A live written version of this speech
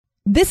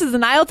This is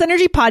an IELTS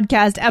Energy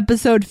Podcast,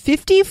 episode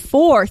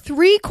 54.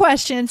 3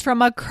 questions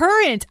from a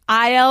current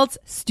IELTS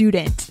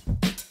student.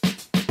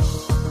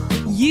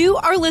 You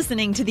are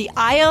listening to the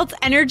IELTS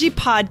Energy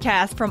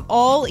Podcast from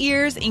All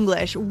Ears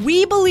English.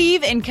 We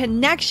believe in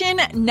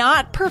connection,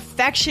 not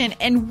perfection,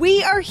 and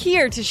we are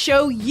here to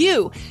show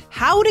you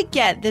how to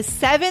get the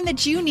 7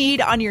 that you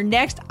need on your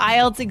next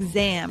IELTS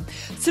exam.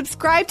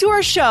 Subscribe to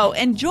our show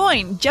and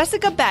join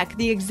Jessica Beck,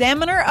 the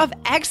Examiner of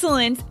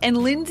Excellence, and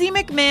Lindsay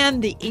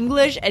McMahon, the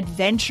English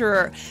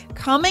Adventurer,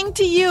 coming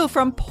to you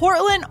from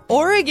Portland,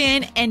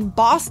 Oregon, and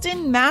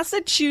Boston,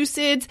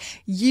 Massachusetts,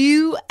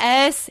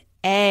 USA.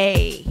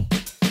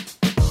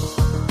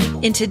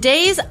 In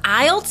today's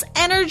IELTS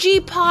Energy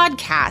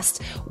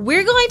Podcast,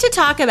 we're going to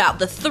talk about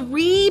the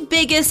 3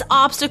 biggest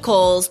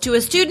obstacles to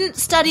a student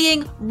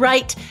studying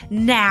right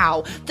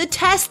now. The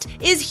test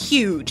is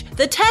huge.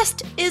 The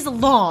test is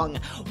long.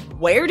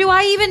 Where do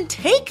I even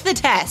take the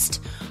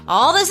test?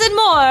 All this and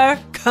more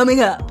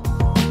coming up.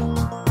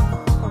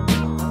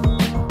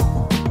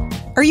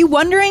 Are you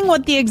wondering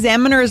what the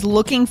examiner is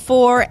looking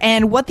for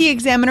and what the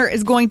examiner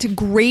is going to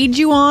grade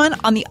you on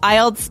the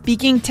IELTS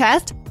speaking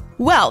test?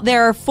 Well,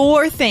 there are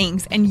 4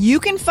 things, and you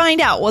can find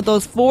out what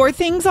those 4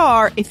 things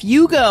are if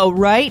you go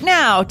right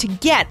now to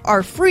get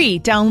our free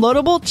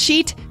downloadable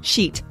cheat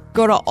sheet.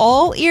 Go to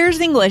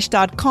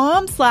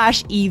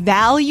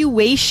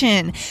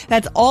allearsenglish.com/evaluation.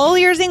 That's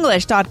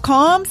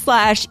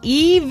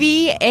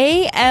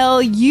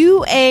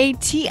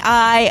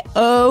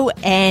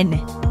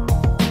allearsenglish.com/evaluation.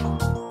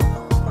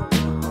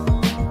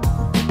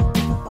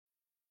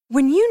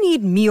 When you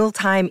need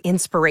mealtime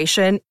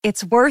inspiration,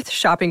 it's worth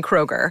shopping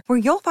Kroger, where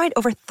you'll find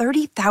over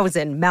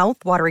 30,000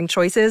 mouth-watering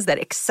choices that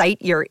excite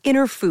your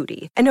inner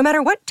foodie. And no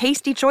matter what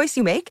tasty choice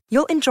you make,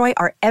 you'll enjoy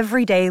our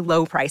everyday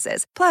low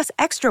prices, plus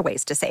extra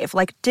ways to save,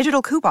 like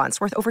digital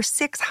coupons worth over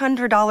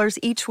 $600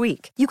 each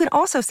week. You can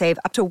also save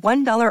up to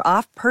 $1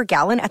 off per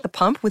gallon at the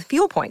pump with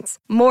fuel points.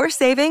 More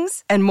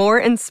savings and more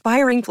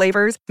inspiring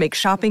flavors make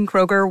shopping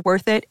Kroger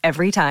worth it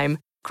every time.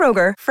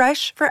 Kroger,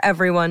 fresh for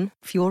everyone.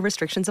 Fuel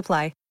restrictions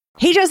apply.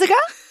 Hey, Jessica.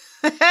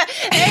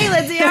 Hey,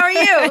 Lindsay, how are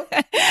you?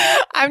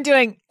 I'm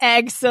doing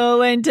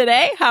excellent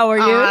today. How are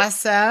you?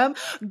 Awesome.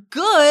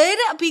 Good,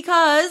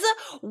 because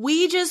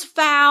we just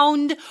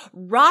found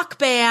Rock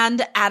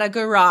Band at a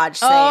garage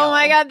sale. Oh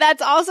my God,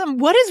 that's awesome.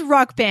 What is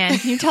Rock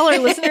Band? Can you tell our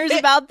listeners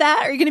about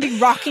that? Are you going to be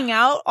rocking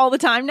out all the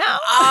time now?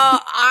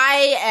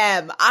 I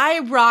am. I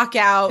rock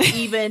out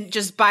even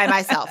just by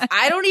myself.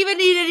 I don't even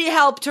need any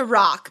help to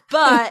rock,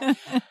 but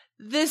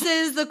this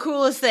is the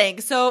coolest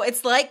thing. So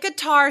it's like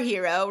Guitar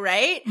Hero,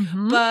 right?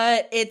 Mm-hmm.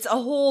 But it's a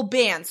whole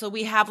band. So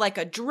we have like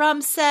a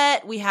drum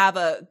set, we have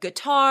a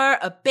guitar,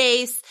 a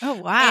bass,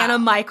 and a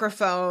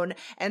microphone.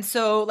 And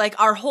so like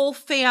our whole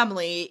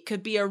family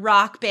could be a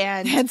rock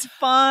band. That's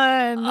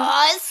fun.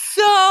 Oh, it's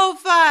so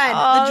fun.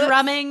 Oh,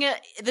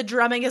 the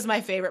drumming is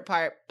my favorite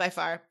part by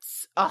far.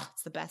 It's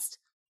the best.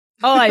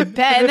 Oh, I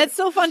bet. And that's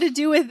so fun to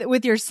do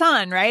with your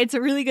son, right? It's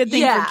a really good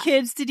thing for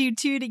kids to do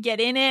too, to get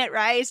in it,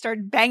 right?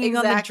 Start banging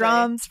on the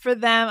drums for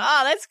them.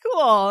 Oh, that's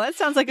cool. That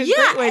sounds like a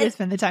great way to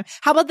spend the time.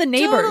 How about the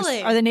neighbors?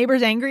 Totally. Are the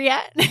neighbors angry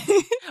yet?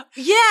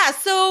 Yeah,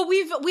 so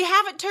we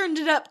haven't turned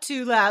it up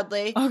too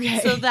loudly. Okay.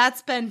 So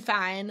that's been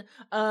fine.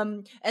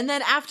 And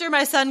then after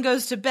my son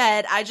goes to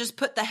bed, I just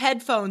put the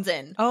headphones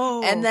in.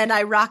 Oh. And then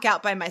I rock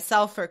out by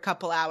myself for a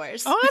couple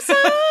hours. Awesome.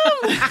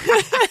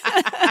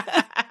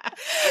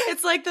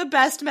 It's like the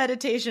best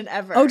meditation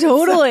ever. Oh,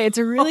 totally. It's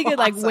a really good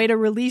way to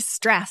release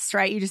stress,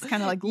 right? You just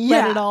kind of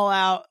let it all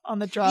out on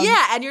the drums.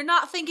 Yeah, and you're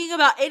not thinking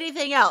about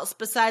anything else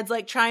besides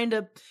like trying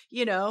to,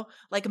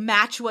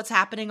 match what's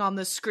happening on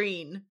the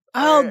screen.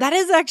 Oh, that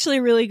is actually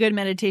a really good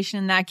meditation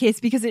in that case,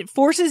 because it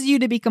forces you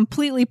to be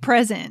completely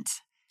present.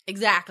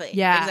 Exactly.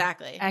 Yeah.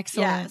 Exactly.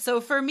 Excellent. Yeah.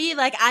 So for me,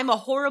 I'm a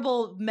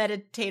horrible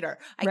meditator.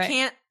 I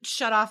can't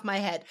shut off my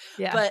head.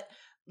 Yeah. But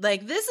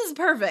this is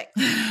perfect.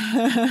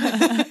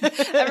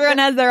 Everyone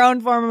has their own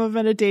form of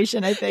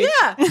meditation, I think.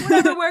 Yeah.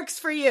 Whatever works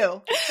for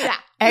you. Yeah.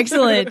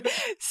 Excellent.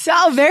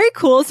 So very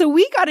cool. So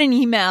we got an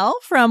email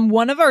from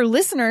one of our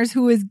listeners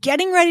who is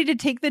getting ready to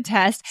take the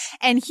test,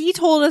 and he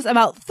told us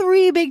about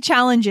 3 big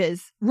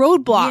challenges,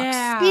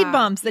 roadblocks, speed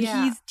bumps that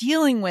he's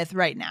dealing with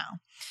right now.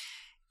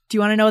 Do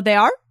you want to know what they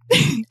are?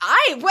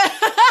 I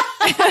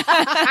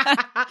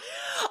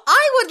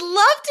would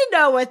love to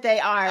know what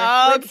they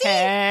are.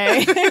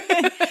 Okay.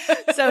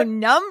 So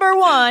number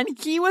 1,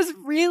 he was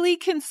really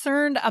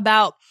concerned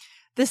about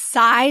the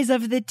size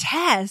of the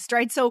test,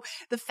 right? So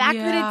the fact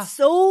that it's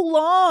so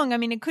long,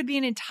 it could be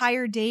an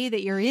entire day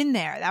that you're in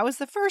there. That was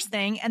the first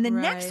thing. And the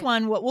next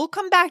one, we'll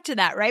come back to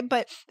that, right?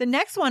 But the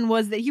next one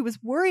was that he was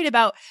worried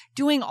about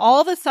doing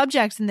all the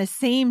subjects in the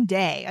same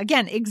day.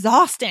 Again,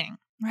 exhausting.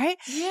 Right?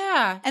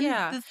 Yeah. And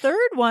the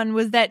third one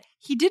was that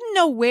he didn't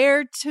know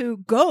where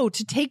to go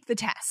to take the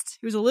test.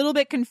 He was a little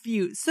bit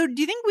confused. So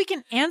do you think we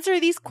can answer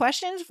these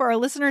questions for our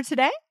listener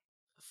today?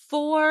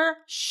 For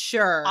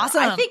sure.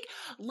 Awesome. I think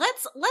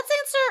let's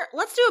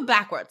do it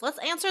backwards. Let's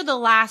answer the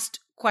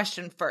last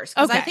question first,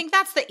 because I Okay. think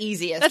that's the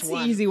easiest That's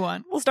one. the easy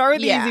one. We'll start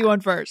with the Yeah. easy one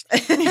first.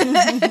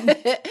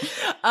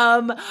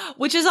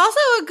 Which is also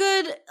a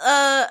good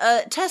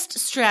test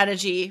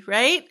strategy,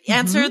 right?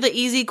 Answer the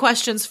easy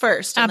questions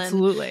first. And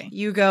Absolutely. Then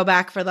you go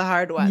back for the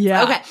hard ones.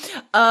 Yeah. Okay.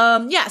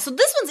 Yeah. So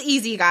this one's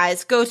easy,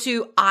 guys. Go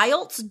to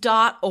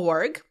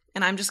IELTS.org.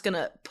 And I'm just going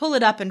to pull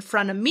it up in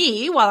front of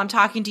me while I'm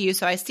talking to you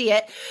so I see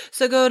it.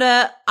 So go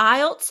to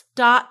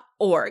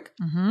IELTS.org.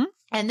 Mm-hmm.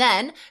 And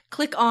then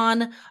click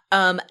on,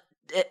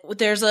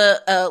 there's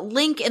a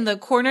link in the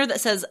corner that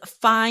says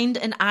find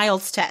an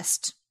IELTS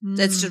test.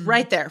 It's just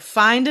right there.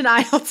 Find an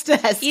IELTS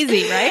test.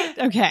 Easy, right?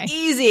 Okay.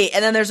 Easy.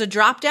 And then there's a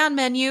drop down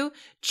menu.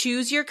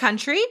 Choose your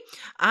country.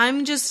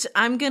 I'm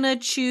going to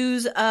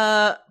choose,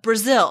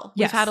 Brazil.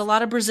 Yes. We've had a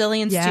lot of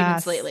Brazilian Yes.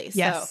 students lately.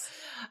 Yes.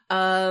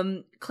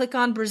 So, click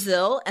on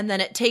Brazil and then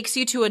it takes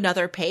you to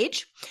another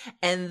page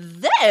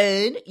and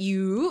then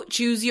you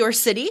choose your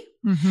city.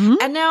 Mm-hmm.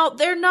 And now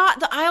the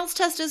IELTS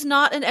test is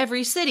not in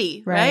every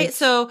city, right?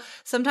 So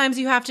sometimes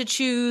you have to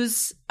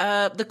choose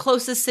the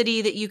closest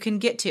city that you can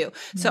get to.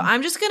 So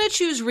I'm just going to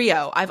choose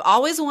Rio. I've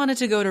always wanted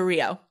to go to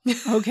Rio.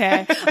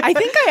 Okay. I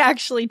think I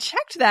actually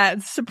checked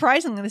that.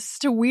 Surprisingly, this is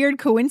just a weird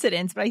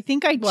coincidence, but I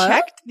think I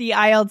checked the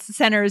IELTS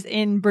centers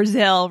in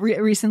Brazil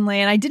recently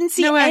and I didn't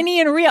see No way. any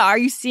in Rio. Are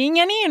you seeing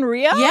any in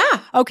Rio? Yeah.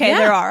 Okay, Yeah.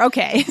 there are.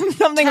 Okay.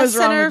 Something was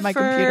wrong with my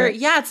computer.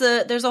 Yeah,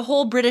 there's a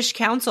whole British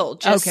Council.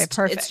 Okay,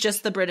 perfect. It's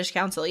just the British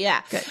Council.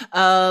 Yeah. Good.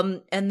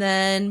 And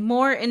then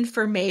more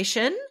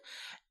information.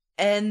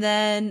 And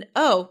then,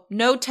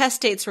 no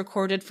test dates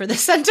recorded for the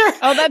center.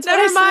 Oh, that's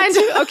never what I mind.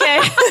 saw too.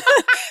 Okay.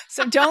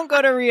 So don't go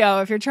to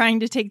Rio if you're trying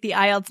to take the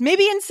IELTS.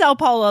 Maybe in Sao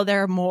Paulo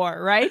there are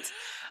more, right?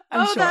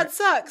 I'm sure. That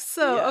sucks.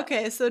 So,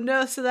 okay. So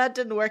that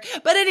didn't work.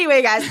 But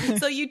anyway, guys,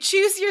 so you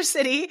choose your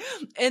city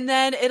and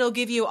then it'll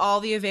give you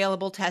all the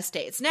available test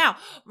dates. Now,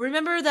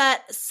 remember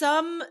that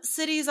some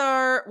cities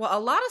a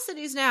lot of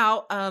cities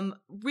now,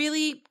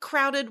 really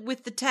crowded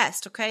with the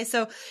test. Okay.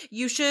 So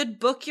you should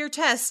book your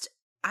test,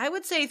 I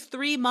would say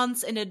 3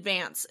 months in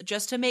advance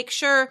just to make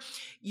sure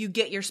you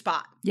get your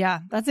spot.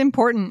 Yeah, that's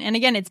important. And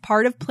again, it's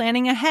part of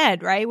planning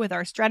ahead, right? With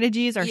our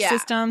strategies, our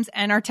systems,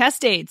 and our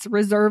test dates,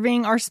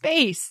 reserving our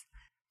space.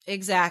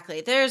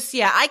 Exactly.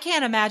 I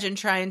can't imagine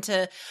trying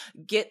to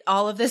get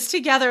all of this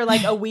together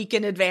like a week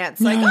in advance.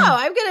 Like,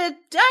 I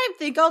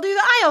think I'll do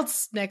the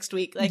IELTS next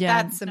week. Like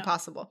that's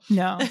impossible.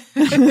 No.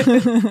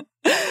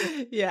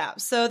 Yeah.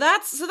 So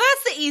that's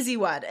the easy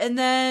one. And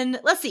then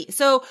let's see.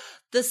 So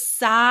the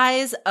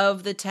size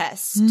of the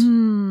test. It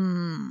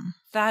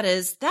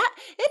is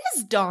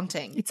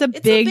daunting. It's a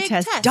big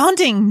test.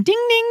 Daunting.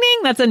 Ding, ding, ding.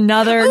 That's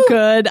another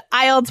good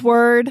IELTS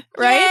word,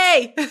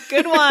 right? Yay!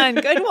 Good one.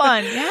 Good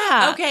one.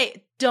 Yeah.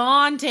 Okay.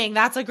 Daunting.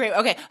 That's a great.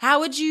 Okay. How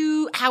would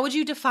you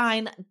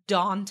define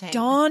daunting?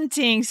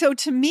 Daunting. So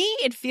to me,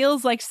 it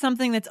feels like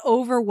something that's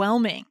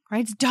overwhelming,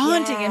 right? It's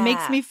daunting. Yeah. It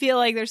makes me feel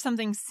like there's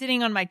something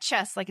sitting on my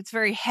chest, like it's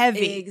very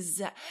heavy.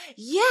 Exactly.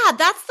 Yeah.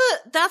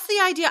 That's the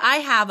idea I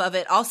have of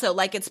it also.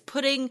 Like it's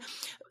putting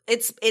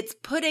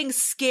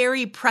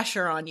scary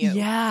pressure on you.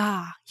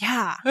 Yeah.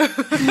 Yeah.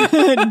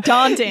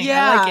 Daunting.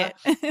 Yeah.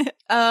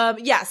 I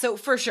like it. So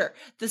for sure,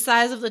 the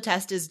size of the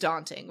test is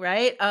daunting,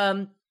 right?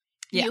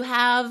 You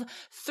have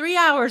 3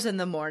 hours in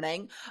the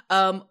morning,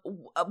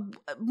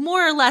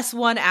 more or less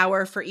 1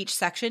 hour for each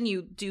section.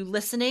 You do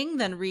listening,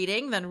 then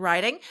reading, then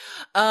writing.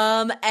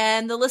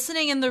 And the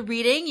listening and the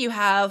reading, you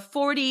have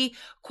 40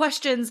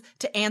 questions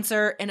to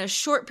answer in a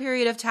short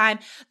period of time.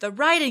 The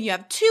writing, you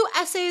have 2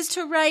 essays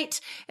to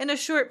write in a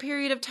short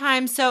period of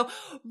time. So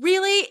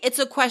really, it's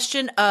a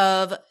question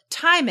of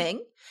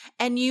timing.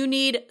 And you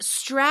need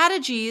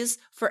strategies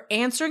for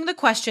answering the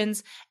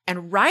questions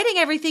and writing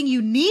everything you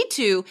need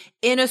to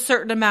in a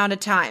certain amount of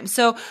time.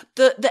 So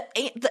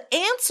the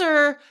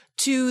answer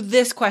to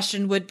this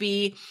question would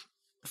be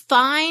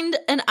find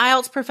an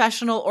IELTS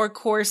professional or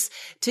course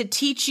to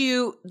teach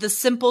you the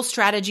simple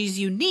strategies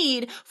you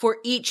need for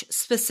each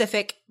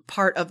specific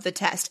part of the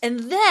test.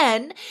 And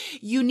then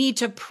you need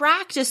to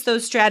practice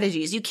those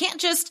strategies. You can't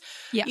just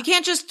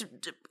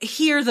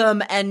hear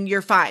them and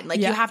you're fine. Like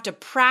you have to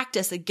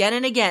practice again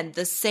and again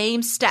the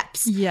same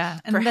steps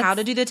for how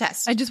to do the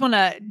test. I just want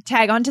to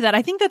tag onto that.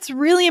 I think that's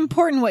really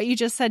important what you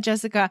just said,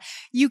 Jessica.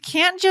 You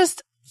can't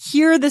just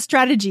hear the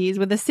strategies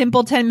with a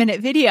simple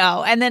 10-minute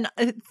video and then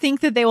think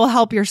that they will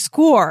help your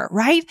score,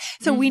 right?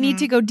 So we need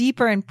to go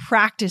deeper and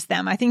practice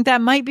them. I think that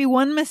might be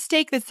one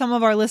mistake that some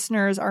of our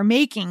listeners are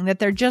making, that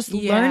they're just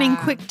learning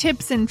quick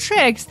tips and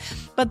tricks,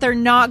 but they're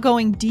not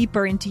going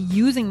deeper into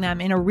using them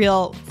in a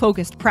real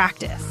focused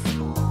practice.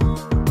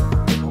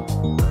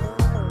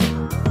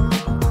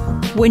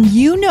 When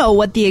you know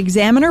what the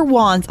examiner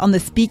wants on the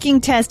speaking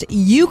test,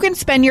 you can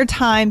spend your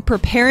time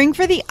preparing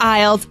for the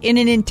IELTS in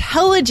an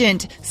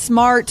intelligent,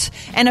 smart,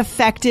 and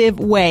effective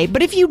way.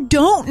 But if you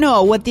don't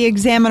know what the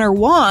examiner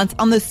wants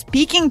on the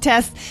speaking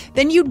test,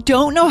 then you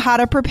don't know how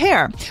to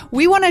prepare.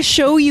 We want to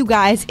show you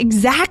guys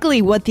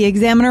exactly what the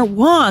examiner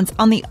wants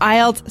on the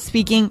IELTS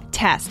speaking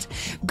test.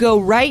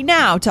 Go right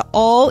now to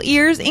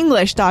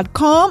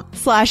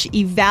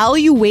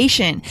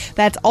allearsenglish.com/evaluation.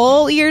 That's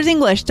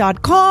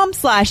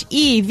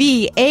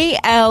allearsenglish.com/EVALUATION.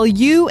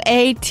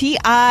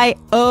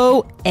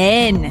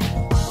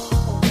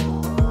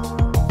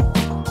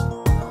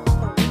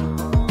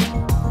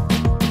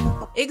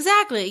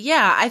 Exactly.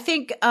 Yeah. I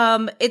think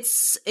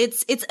it's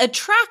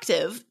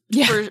attractive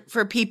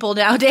for people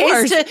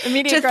nowadays to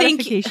immediate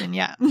think.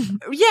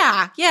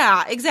 Yeah.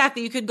 Yeah,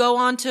 exactly. You could go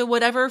on to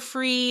whatever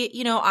free,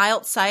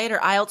 IELTS site or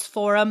IELTS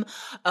forum,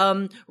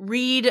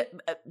 read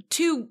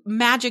 2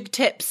 magic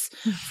tips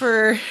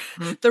for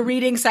the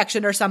reading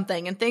section or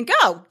something and think,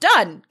 oh,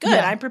 done. Good.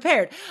 Yeah. I'm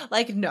prepared.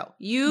 Like, no,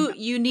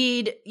 you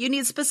need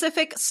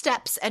specific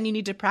steps and you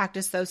need to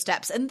practice those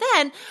steps. And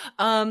then,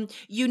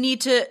 you need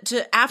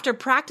to after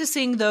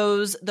practicing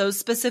those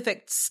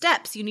specific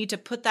steps, you need to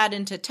put that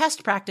into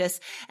test practice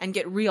and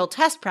get real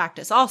test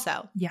practice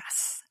also.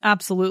 Yes,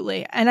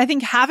 absolutely. And I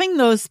think having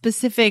those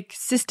specific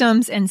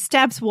systems and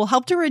steps will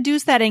help to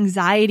reduce that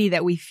anxiety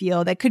that we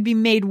feel that could be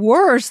made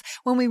worse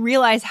when we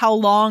realize how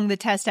long the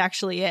test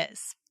actually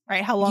is.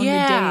 Right? How long the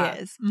day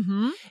is.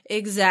 Mm-hmm.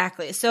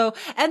 Exactly. So,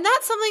 and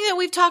that's something that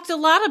we've talked a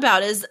lot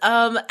about is,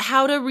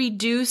 how to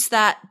reduce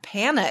that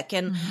panic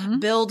and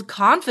build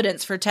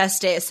confidence for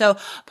test day. So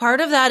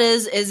part of that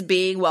is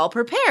being well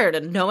prepared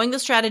and knowing the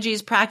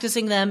strategies,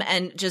 practicing them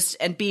and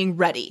being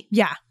ready.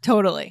 Yeah,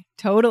 totally.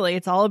 Totally.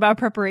 It's all about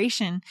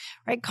preparation,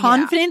 right?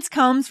 Confidence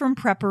comes from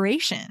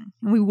preparation.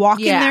 We walk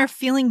in there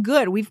feeling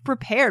good. We've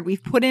prepared.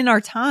 We've put in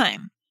our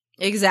time.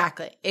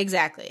 Exactly.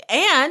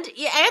 And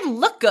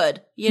look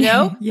good,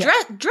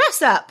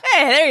 dress up.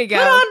 Hey, there you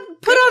go.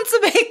 Put on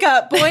some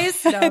makeup,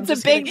 boys. No, it's a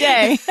big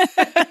day.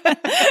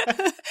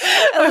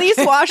 At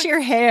least wash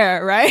your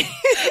hair, right?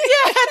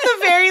 Yeah, at the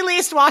very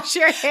least, wash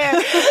your hair.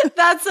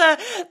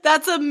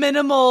 That's a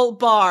minimal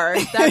bar.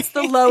 That's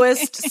the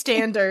lowest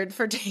standard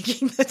for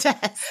taking the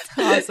test.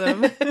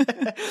 Awesome.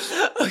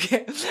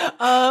 Okay.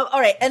 All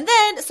right. And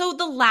then, so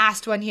the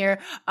last one here,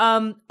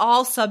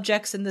 all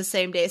subjects in the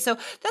same day. So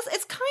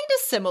it's kind of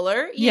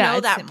similar,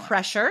 that similar.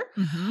 Pressure.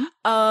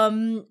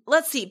 Mm-hmm.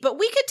 Let's see, but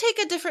we could take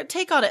a different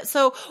take on it.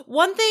 So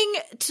one thing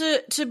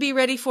to be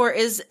ready for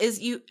is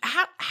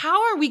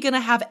how are we going to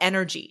have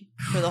energy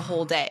for the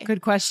whole day?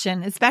 Good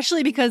question,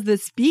 especially because the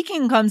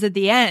speaking comes at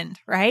the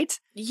end, right?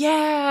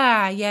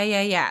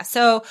 Yeah.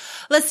 So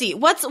let's see.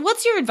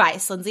 What's your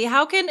advice, Lindsay?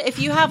 How can, if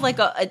you have like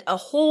a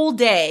whole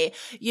day,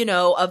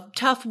 of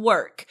tough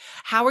work,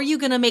 how are you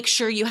going to make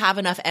sure you have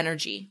enough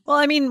energy? Well,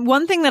 I mean,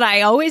 one thing that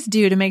I always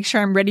do to make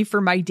sure I'm ready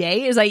for my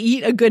day is I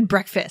eat a good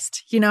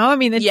breakfast.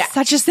 It's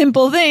such a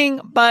simple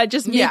thing, but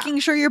just making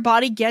sure your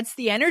body gets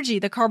the energy,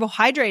 the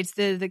carbohydrates,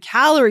 the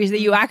calories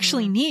that you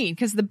actually need,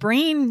 because the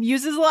brain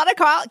uses a lot of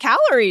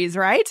calories,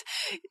 right?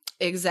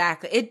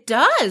 Exactly. It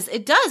does.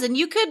 And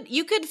you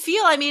could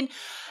feel,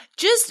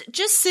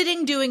 just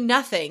sitting doing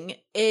nothing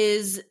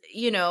is,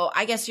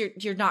 I guess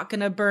you're not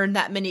going to burn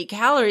that many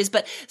calories,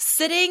 but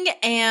sitting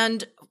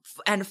and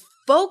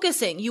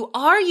focusing, you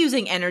are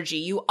using energy,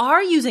 you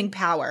are using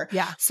power.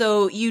 Yeah.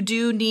 So you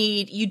do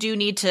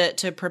need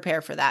to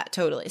prepare for that.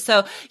 Totally.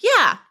 So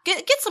yeah,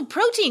 get some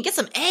protein, get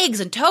some eggs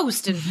and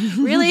toast and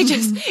really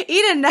just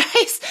eat a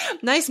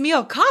nice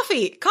meal.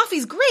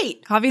 Coffee's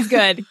great. Coffee's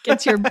good.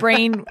 Gets your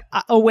brain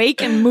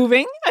awake and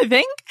moving, I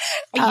think.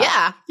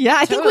 Yeah.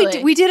 I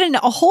think we did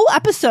a whole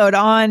episode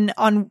on,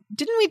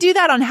 didn't we do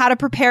that on how to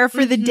prepare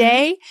for the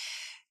day?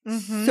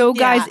 Mm-hmm. So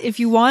guys, if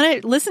you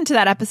want to listen to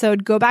that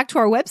episode, go back to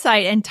our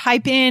website and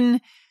type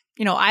in,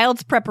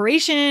 IELTS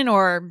preparation,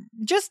 or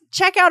just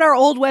check out our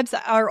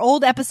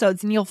old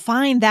episodes and you'll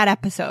find that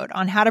episode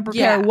on how to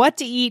prepare, what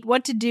to eat,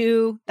 what to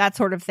do, that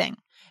sort of thing.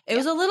 It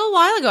was a little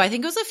while ago. I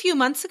think it was a few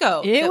months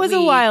ago. It was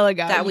a while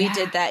ago that we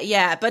did that.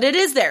 Yeah, but it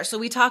is there. So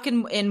we talk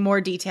in more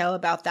detail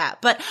about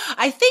that. But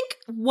I think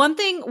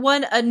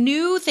a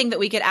new thing that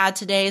we could add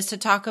today is to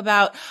talk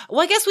about, well,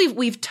 I guess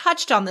we've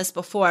touched on this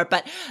before,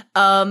 but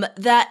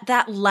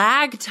that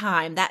lag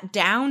time, that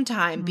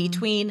downtime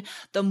between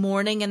the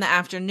morning and the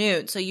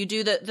afternoon. So you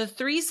do the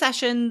three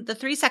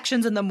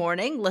sections in the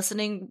morning,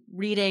 listening,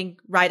 reading,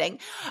 writing.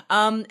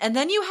 And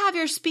then you have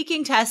your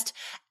speaking test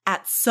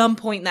at some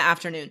point in the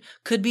afternoon.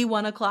 Could be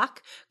 1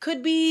 o'clock,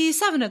 could be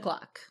 7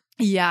 o'clock.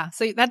 Yeah.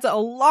 So that's a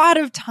lot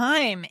of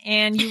time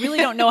and you really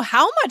don't know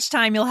how much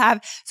time you'll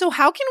have. So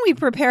how can we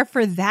prepare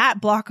for that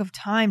block of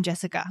time,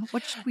 Jessica?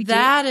 What should we do?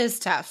 That is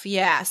tough.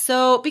 Yeah.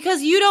 So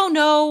because you don't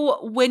know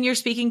when your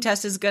speaking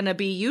test is going to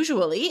be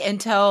usually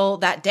until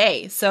that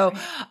day. So,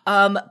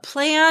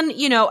 plan,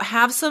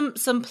 have some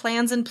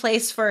plans in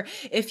place for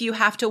if you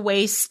have to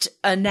waste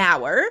an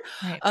hour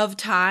of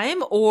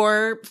time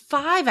or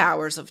 5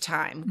 hours of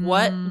time.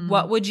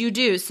 What would you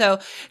do? So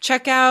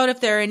check out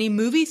if there are any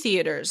movie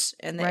theaters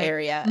in the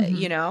area,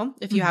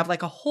 if you have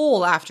like a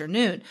whole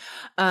afternoon.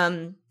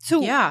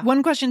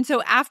 One question.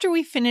 So after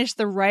we finish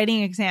the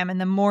writing exam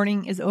and the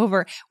morning is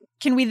over,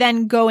 can we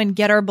then go and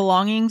get our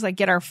belongings, like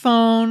get our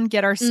phone,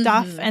 get our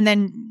stuff, and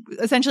then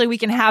essentially we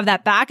can have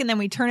that back and then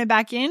we turn it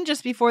back in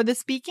just before the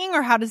speaking,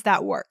 or how does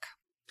that work?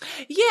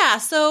 Yeah.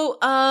 So,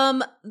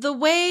 the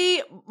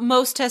way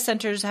most test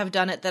centers have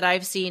done it that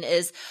I've seen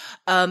is,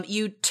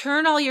 you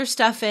turn all your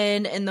stuff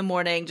in the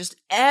morning, just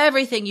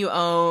everything you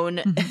own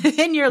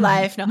in your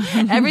life. No,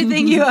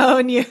 everything you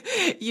own, you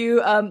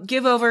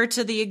give over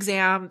to the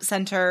exam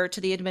center, to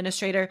the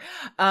administrator.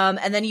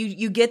 And then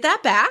you get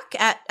that back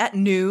at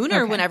noon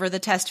or whenever the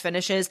test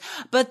finishes.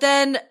 But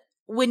then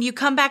when you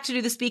come back to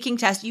do the speaking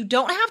test, you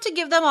don't have to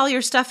give them all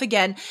your stuff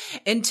again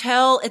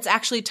until it's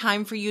actually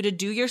time for you to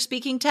do your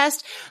speaking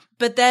test.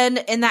 But then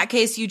in that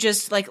case, you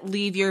just like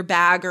leave your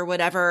bag or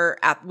whatever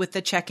with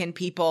the check-in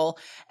people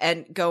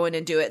and go in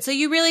and do it. So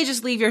you really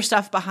just leave your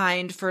stuff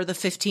behind for the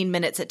 15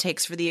 minutes it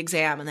takes for the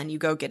exam and then you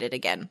go get it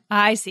again.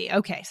 I see.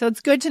 Okay. So it's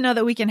good to know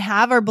that we can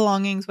have our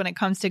belongings when it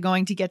comes to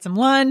going to get some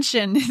lunch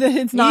and that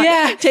it's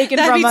not taken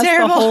from us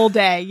the whole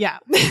day. Yeah.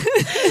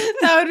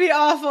 That would be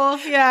awful.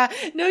 Yeah.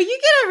 No, you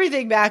get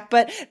everything back,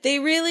 but they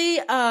really,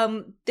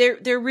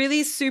 they're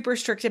really super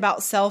strict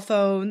about cell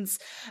phones,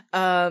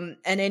 and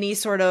any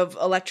sort of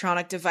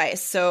electronic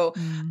device. So,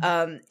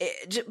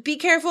 be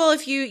careful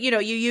if you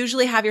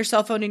usually have your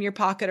cell phone in your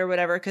pocket or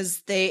whatever,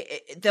 because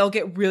they'll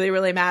get really,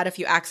 really mad if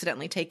you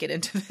accidentally take it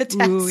into the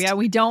test. Ooh, yeah.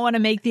 We don't want to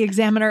make the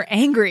examiner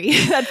angry.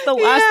 That's the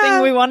last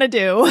thing we want to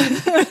do.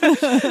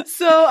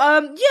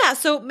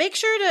 So make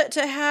sure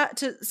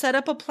to set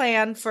up a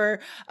plan for,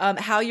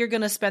 how you're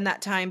going to spend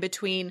that time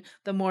between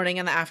the morning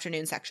and the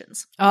afternoon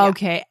sections.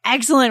 Okay. Yeah.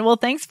 Excellent. Well,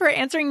 thanks for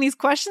answering these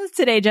questions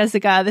today,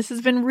 Jessica. This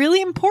has been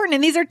really important.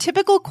 And these are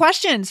typical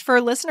questions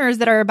for listeners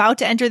that are about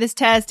to enter this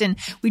test and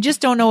we just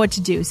don't know what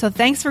to do. So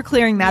thanks for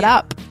clearing that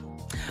up.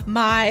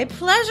 My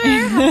pleasure.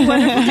 Have a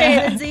wonderful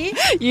day, Lindsay.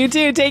 You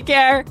too. Take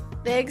care.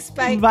 Thanks.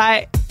 Bye.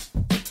 Bye.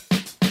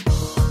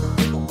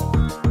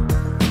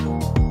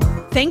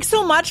 Thanks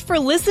so much for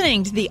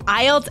listening to the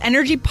IELTS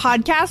Energy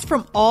Podcast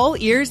from All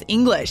Ears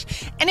English.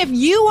 And if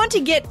you want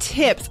to get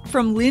tips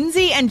from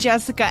Lindsay and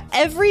Jessica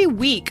every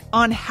week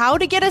on how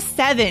to get a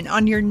 7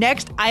 on your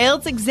next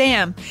IELTS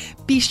exam,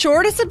 be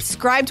sure to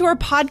subscribe to our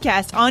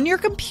podcast on your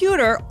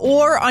computer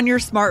or on your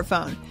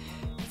smartphone.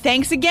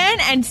 Thanks again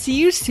and see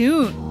you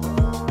soon.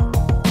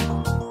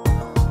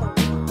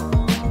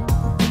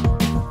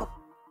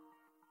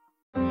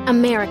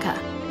 America.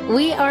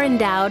 We are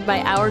endowed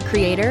by our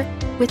Creator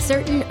with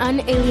certain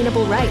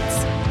unalienable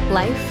rights: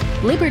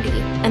 life, liberty,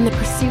 and the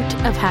pursuit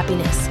of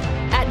happiness.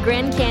 At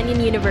Grand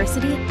Canyon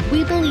University,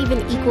 we believe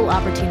in equal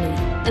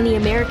opportunity, and the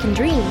American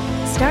dream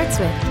starts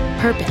with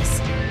purpose.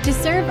 To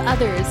serve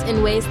others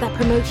in ways that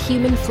promote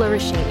human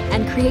flourishing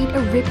and create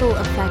a ripple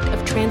effect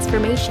of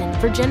transformation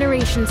for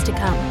generations to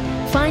come.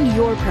 Find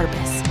your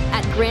purpose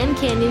at Grand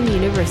Canyon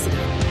University.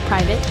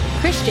 Private,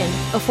 Christian,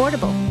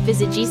 affordable.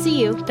 Visit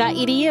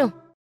gcu.edu.